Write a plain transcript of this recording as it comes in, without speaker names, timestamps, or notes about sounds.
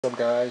What's up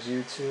guys,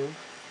 YouTube?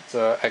 It's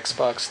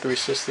Xbox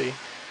 360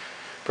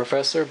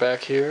 Professor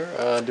back here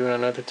doing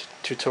another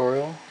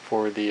tutorial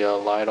for the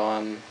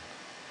Liteon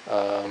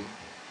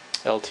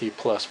LT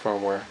Plus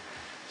firmware.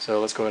 So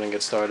let's go ahead and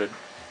get started.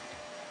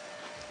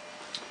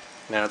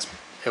 Now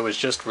it was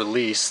just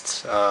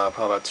released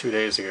probably about 2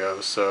 days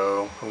ago,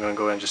 so I'm going to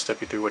go ahead and just step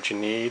you through what you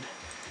need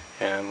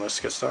and let's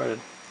get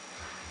started.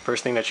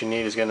 First thing that you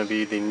need is going to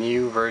be the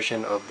new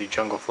version of the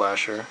Jungle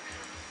Flasher.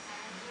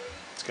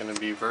 It's going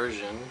to be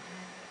version,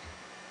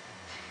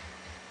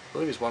 I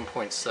believe it's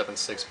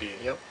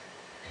 1.76B. Yep.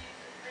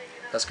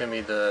 That's going to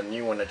be the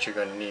new one that you're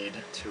going to need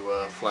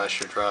to flash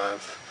your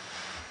drive.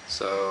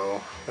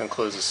 So I'm going to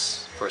close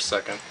this for a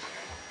second.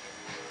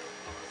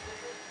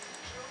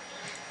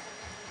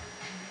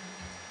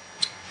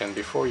 And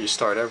before you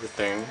start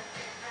everything,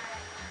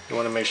 you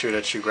want to make sure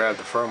that you grab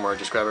the firmware.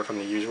 Just grab it from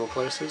the usual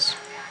places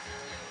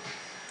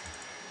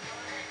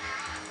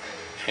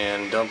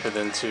and dump it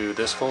into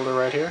this folder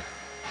right here.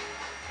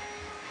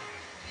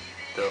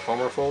 The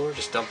firmware folder,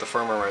 just dump the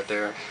firmware right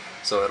there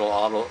so it'll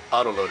auto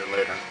load it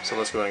later. So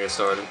let's go ahead and get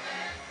started.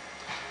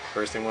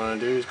 First thing we want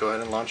to do is go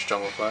ahead and launch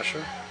Jungle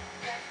Flasher.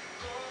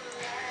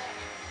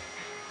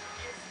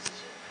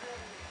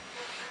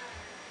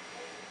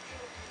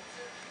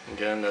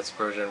 Again, that's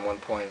version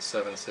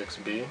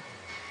 1.76B.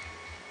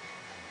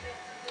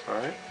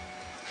 Alright.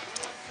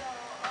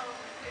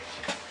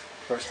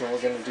 First thing we're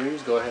going to do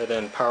is go ahead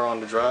and power on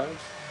the drive.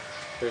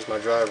 Here's my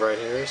drive right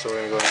here, so we're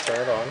going to go ahead and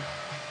turn it on.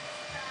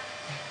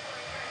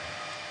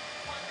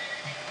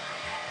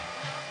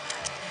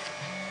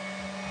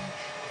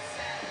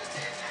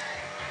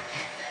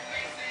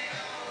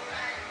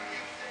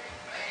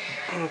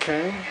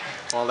 Okay,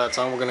 while that's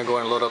on, we're going to go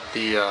ahead and load up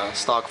the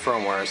stock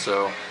firmware,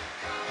 so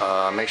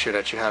make sure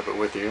that you have it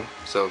with you.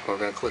 So we're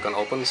going to click on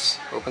open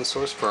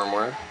source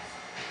firmware,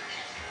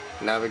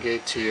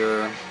 navigate to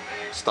your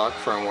stock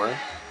firmware.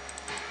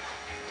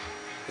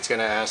 It's going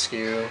to ask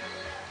you,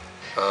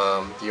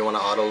 do you want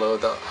to auto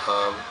load the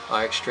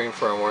iXtreme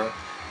firmware?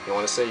 You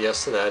want to say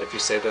yes to that if you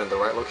saved it in the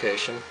right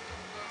location.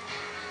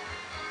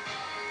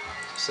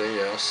 Say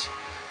yes.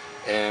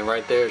 And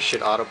right there it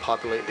should auto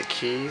populate the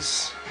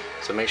keys.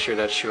 So make sure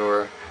that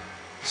your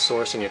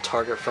source and your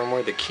target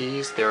firmware, the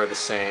keys, they are the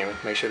same.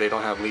 Make sure they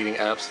don't have leading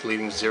F's,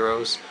 leading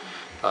zeros.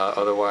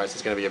 Otherwise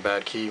it's going to be a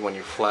bad key. When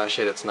you flash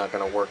it, it's not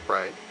going to work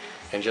right.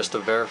 And just to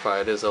verify,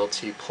 it is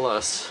LT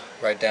Plus.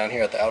 Right down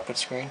here at the output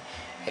screen,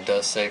 it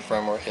does say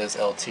firmware is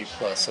LT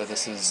Plus. So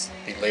this is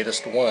the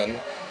latest one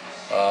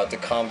to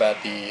combat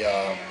the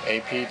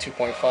AP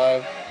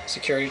 2.5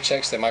 security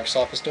checks that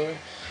Microsoft is doing.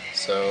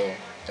 So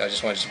I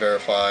just want to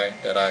verify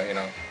that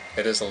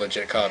it is a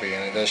legit copy,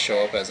 and it does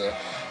show up as a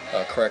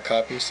correct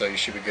copy, so you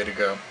should be good to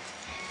go.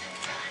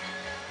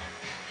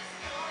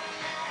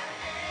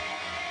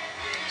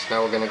 So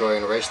now we're going to go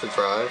ahead and erase the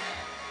drive.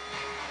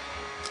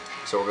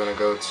 So we're going to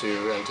go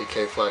to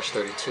MTK Flash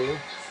 32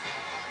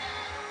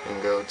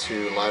 and go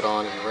to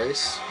Liteon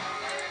Erase.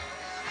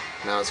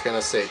 Now it's going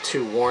to say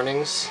 2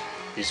 warnings.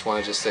 You just want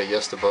to just say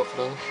yes to both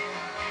of them.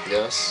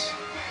 Yes.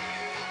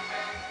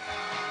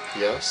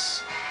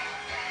 Yes.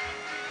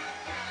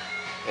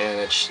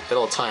 And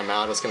it'll time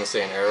out. It's going to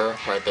say an error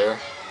right there.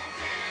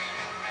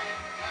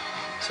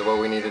 So what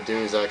we need to do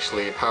is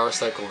actually power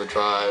cycle the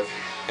drive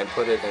and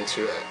put it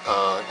into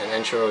an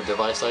intro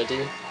device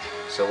ID.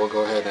 So we'll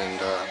go ahead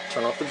and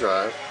turn off the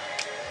drive.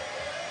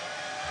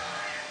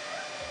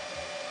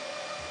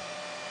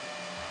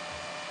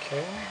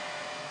 Okay.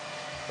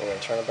 We're going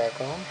to turn it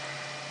back on.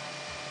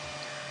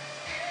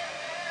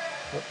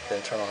 Oop,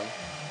 didn't turn on.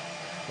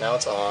 Now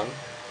it's on.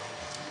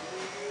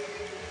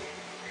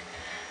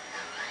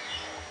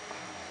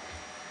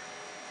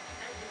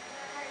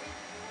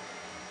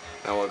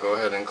 Now we'll go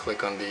ahead and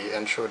click on the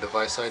intro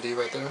device ID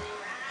right there.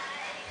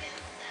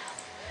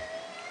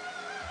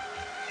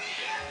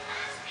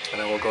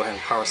 And then we'll go ahead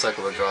and power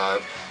cycle the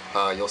drive.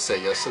 You'll say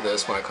yes to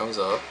this when it comes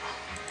up.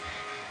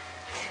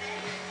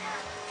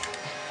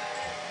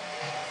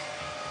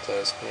 So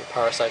it's going to be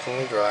power cycling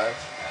the drive.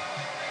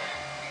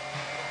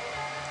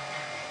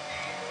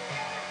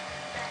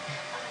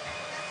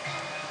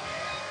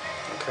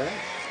 Okay.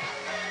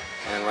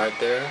 And right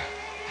there,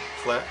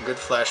 good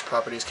flash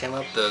properties came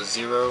up. The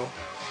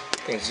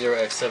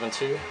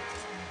 0x72.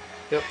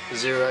 Yep,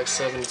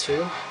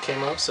 0x72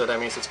 came up, so that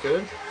means it's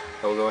good.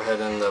 We'll go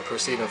ahead and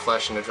proceed in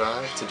flashing the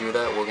drive. To do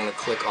that, we're going to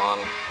click on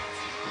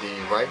the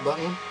right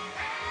button.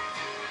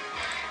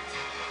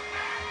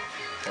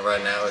 And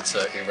right now it's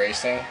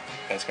erasing,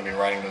 and it's going to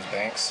be writing those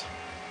banks.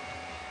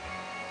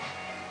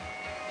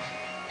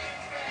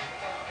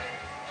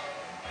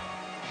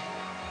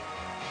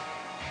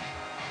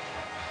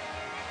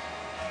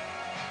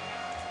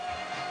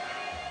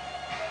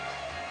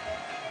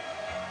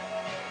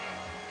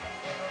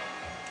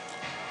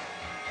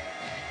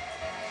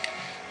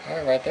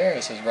 Alright, right there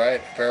it says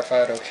right,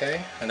 verified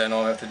OK, and then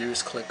all I have to do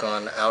is click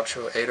on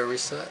Outro ADA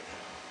Reset,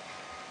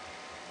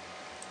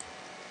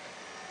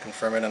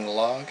 confirm it in the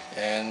log,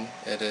 and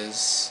it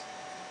is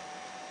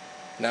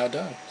now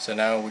done. So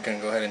now we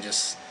can go ahead and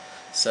just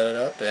set it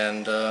up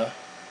and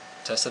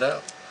test it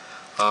out.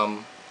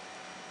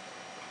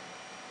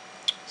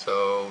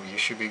 So you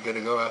should be good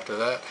to go after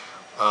that.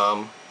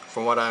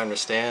 From what I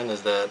understand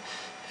is that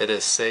it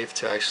is safe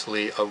to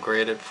actually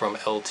upgrade it from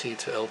LT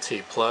to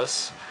LT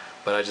plus,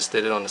 but I just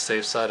did it on the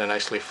safe side and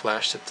actually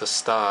flashed it to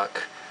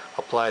stock,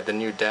 applied the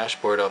new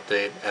dashboard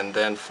update, and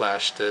then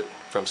flashed it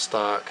from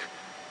stock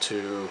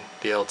to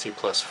the LT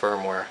plus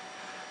firmware.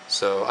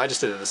 So I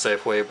just did it the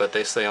safe way, but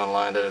they say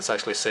online that it's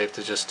actually safe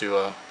to just do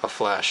a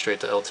flash straight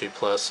to LT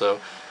plus. So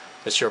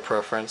it's your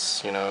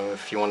preference. You know,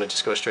 if you want to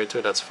just go straight to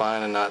it, that's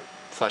fine, and not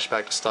flash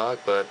back to stock.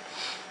 But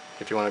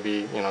if you want to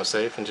be, you know,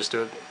 safe and just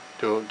do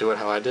it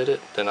how I did it,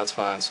 then that's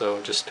fine.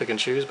 So just pick and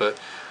choose. But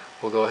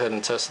we'll go ahead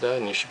and test that,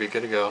 and you should be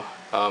good to go.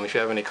 If you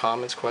have any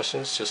comments,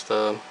 questions, just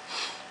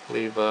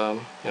leave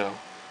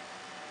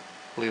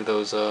leave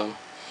those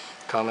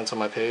comments on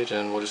my page,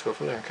 and we'll just go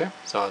from there. Okay?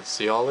 So I'll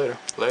see y'all later.